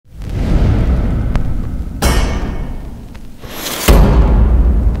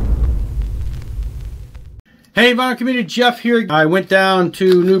Hey, Vinyl Community, Jeff here. I went down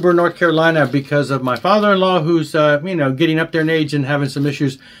to New Bern, North Carolina because of my father-in-law who's, getting up there in age and having some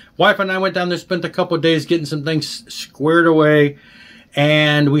issues. Wife and I went down there, spent a couple of days getting some things squared away.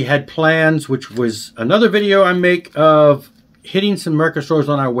 And we had plans, which was another video I make of hitting some record stores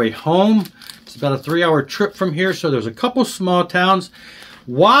on our way home. It's about a 3-hour trip from here, so there's a couple small towns.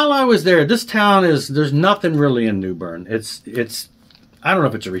 While I was there, this town there's nothing really in New Bern. It's I don't know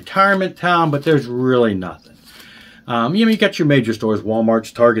if it's a retirement town, but there's really nothing. You got your major stores,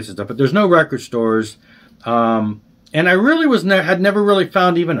 Walmarts, Targets and stuff, but there's no record stores. And I really had never really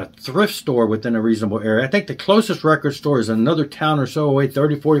found even a thrift store within a reasonable area. I think the closest record store is another town or so away,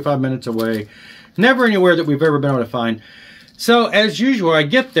 30, 45 minutes away. Never anywhere that we've ever been able to find. So as usual, I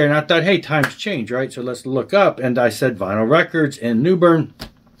get there and I thought, hey, times change, right? So let's look up. And I said vinyl records in New Bern.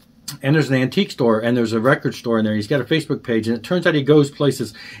 And there's an antique store and there's a record store in there. He's got a Facebook page and it turns out he goes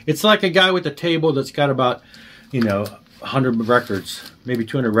places. It's like a guy with a table that's got about 100 records, maybe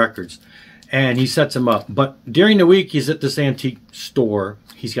 200 records, and he sets them up. But during the week, he's at this antique store.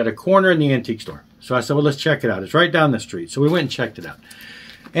 He's got a corner in the antique store. So I said, well, let's check it out. It's right down the street. So we went and checked it out.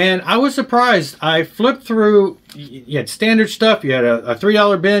 And I was surprised. I flipped through. You had standard stuff. You had a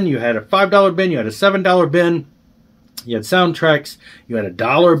 $3 bin. You had a $5 bin. You had a $7 bin. You had soundtracks. You had a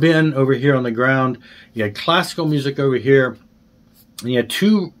 $1 bin over here on the ground. You had classical music over here. And you had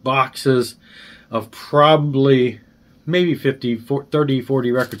 2 boxes of probably maybe 30,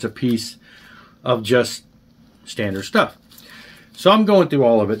 40 records a piece of just standard stuff. So I'm going through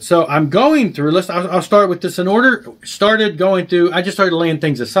all of it. So I'm going through, I'll start with this in order. Started going through, I just started laying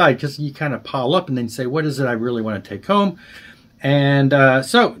things aside because you kind of pile up and then say, what is it I really want to take home? And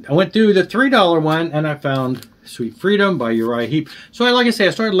so I went through the $3 one and I found Sweet Freedom by Uriah Heep. So like I say,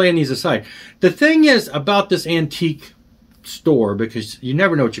 I started laying these aside. The thing is about this antique store, because you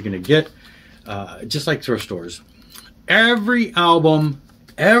never know what you're going to get. Just like thrift stores, every album,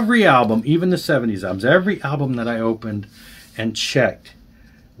 even the 70s albums, every album that I opened and checked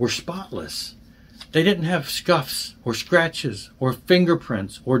were spotless. They didn't have scuffs or scratches or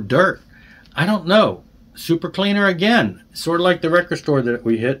fingerprints or dirt. I don't know. Super cleaner again, sort of like the record store that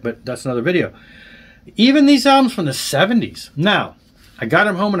we hit, but that's another video. Even these albums from the 70s. Now, I got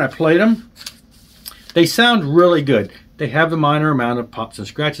them home and I played them. They sound really good. They have a minor amount of pops and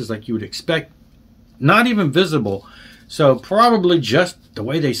scratches like you would expect. Not even visible. So probably just the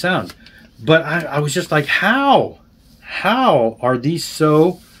way they sound. But I was just like, how? How are these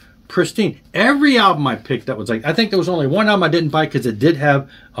so pristine? Every album I picked up was like, I think there was only one album I didn't buy because it did have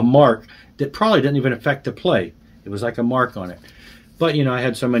a mark that probably didn't even affect the play. It was like a mark on it. But, I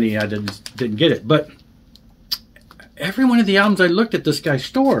had so many I didn't get it. But every one of the albums I looked at this guy's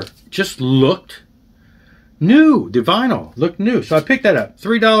store just looked new. The vinyl looked new. So I picked that up.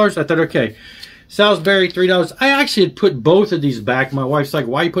 $3. I thought, okay. Salisbury, $3. I actually had put both of these back. My wife's like,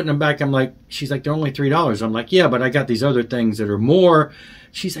 why are you putting them back? I'm like, she's like, they're only $3. I'm like, yeah, but I got these other things that are more.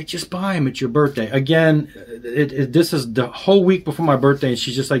 She's like, just buy them. It's your birthday. Again, this is the whole week before my birthday. And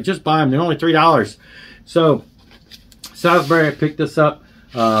she's just like, just buy them. They're only $3. So Salisbury, I picked this up.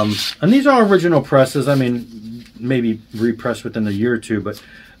 And these are original presses. I mean, maybe repressed within a year or two. But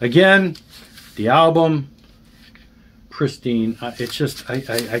again, the album, pristine. It's just,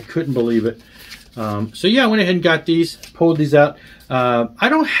 I couldn't believe it. So yeah, I went ahead and got these, pulled these out. I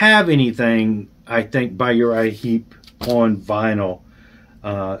don't have anything, I think, by Uriah Heep on vinyl.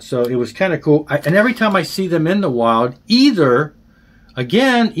 So it was kind of cool. And every time I see them in the wild, either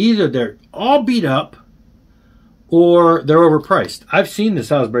they're all beat up or they're overpriced. I've seen the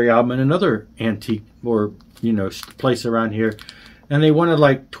Salisbury album in another antique or, place around here, and they wanted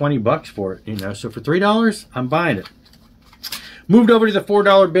like 20 bucks for it, So for $3, I'm buying it. Moved over to the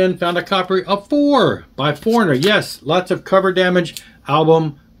 $4 bin, found a copy of 4 by Foreigner. Yes, lots of cover damage.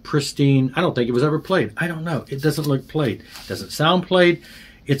 Album, pristine. I don't think it was ever played. I don't know. It doesn't look played. It doesn't sound played.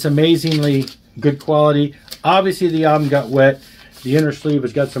 It's amazingly good quality. Obviously, the album got wet. The inner sleeve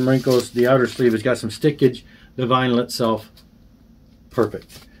has got some wrinkles. The outer sleeve has got some stickage. The vinyl itself,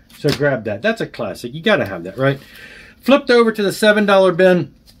 perfect. So grab that. That's a classic. You got to have that, right? Flipped over to the $7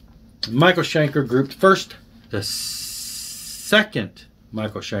 bin. Michael Schenker Group. First, the second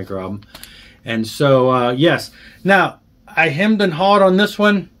Michael Schenker album. And so, yes. Now, I hemmed and hawed on this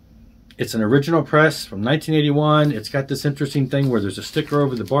one. It's an original press from 1981. It's got this interesting thing where there's a sticker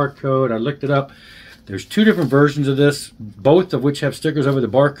over the barcode. I looked it up. There's 2 different versions of this, both of which have stickers over the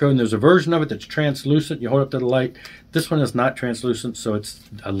barcode. And there's a version of it that's translucent. You hold up to the light. This one is not translucent, so it's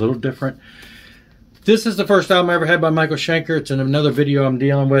a little different. This is the first album I ever had by Michael Schenker. It's in another video I'm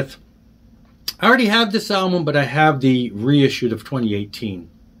dealing with. I already have this album, but I have the reissued of 2018.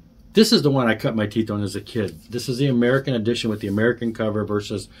 This is the one I cut my teeth on as a kid. This is the American edition with the American cover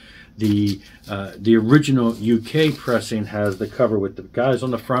versus the original UK pressing has the cover with the guys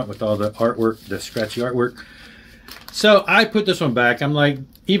on the front with all the artwork, the scratchy artwork. So I put this one back. I'm like,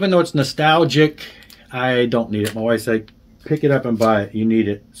 even though it's nostalgic, I don't need it. My wife said, pick it up and buy it. You need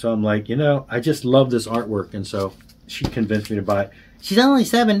it. So I'm like, you know, I just love this artwork. And so she convinced me to buy it. She's only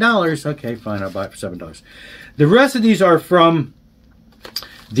 $7. Okay, fine. I'll buy it for $7. The rest of these are from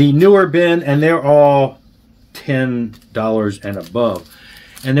the newer bin, and they're all $10 and above.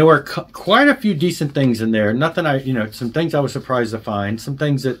 And there were quite a few decent things in there. Nothing some things I was surprised to find. Some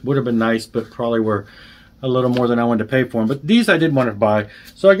things that would have been nice, but probably were a little more than I wanted to pay for them. But these I did want to buy.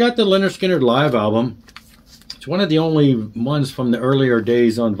 So I got the Lynyrd Skynyrd live album. It's one of the only ones from the earlier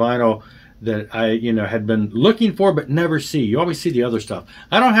days on vinyl that I, had been looking for but never see. You always see the other stuff.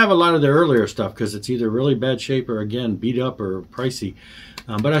 I don't have a lot of the earlier stuff because it's either really bad shape or, again, beat up or pricey.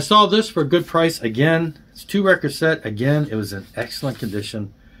 But I saw this for a good price. Again, it's a 2-record set. Again, it was in excellent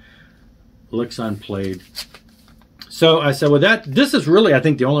condition. Looks unplayed. So I said, well, this is really, I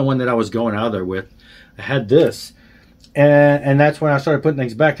think, the only one that I was going out there with. I had this. And that's when I started putting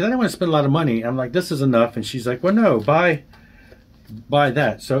things back because I didn't want to spend a lot of money. I'm like, this is enough. And she's like, well, no, buy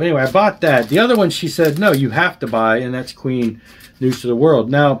that. So anyway, I bought that. The other one she said, no, you have to buy, and that's Queen News of the World.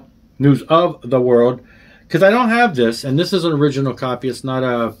 Now, News of the World, because I don't have this, and this is an original copy. It's not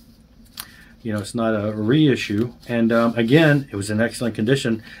a, it's not a reissue. And again, it was in excellent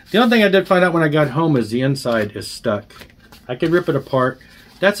condition. The only thing I did find out when I got home is the inside is stuck. I could rip it apart.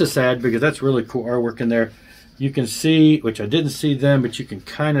 That's a sad because that's really cool artwork in there. You can see, which I didn't see then, but you can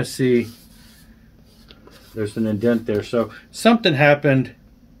kind of see there's an indent there. So something happened.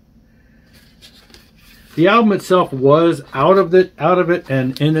 The album itself was out of it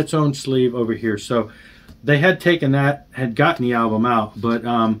and in its own sleeve over here. So they had taken that, had gotten the album out, but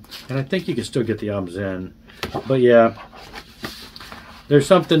and I think you can still get the albums in. But yeah, there's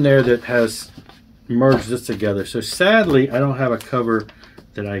something there that has merged this together. So sadly, I don't have a cover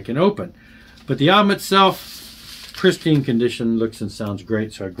that I can open. But the album itself, pristine condition, looks and sounds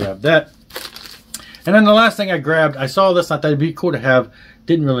great, so I grabbed that. And then the last thing I grabbed, I saw this, I thought it'd be cool to have,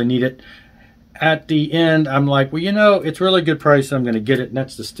 didn't really need it. At the end, I'm like, well, it's really good price, so I'm going to get it, and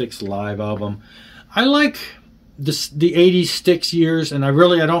that's the Styx live album. I like the 80s Styx years, and I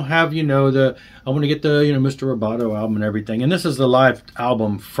don't have, I want to get the, Mr. Roboto album and everything, and this is the live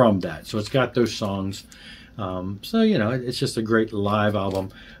album from that, so it's got those songs. So, it's just a great live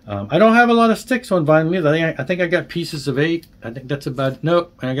album. I don't have a lot of Styx on vinyl either. I think I got Pieces of 8. I think that's about,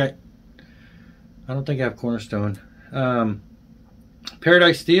 nope, I don't think I have Cornerstone.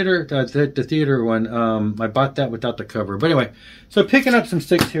 Paradise Theater, the theater one, I bought that without the cover. But anyway, so picking up some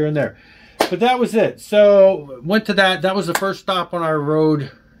Styx here and there. But that was it. So went to that. That was the first stop on our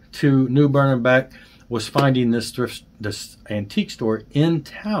road to New Bern and back, was finding this antique store in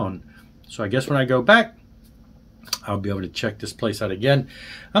town. So I guess when I go back, I'll be able to check this place out again.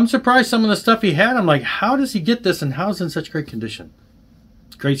 I'm surprised some of the stuff he had. I'm like, how does he get this and how's it in such great condition?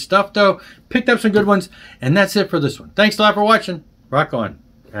 Great stuff though. Picked up some good ones. And that's it for this one. Thanks a lot for watching. Rock on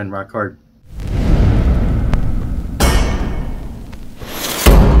and rock hard.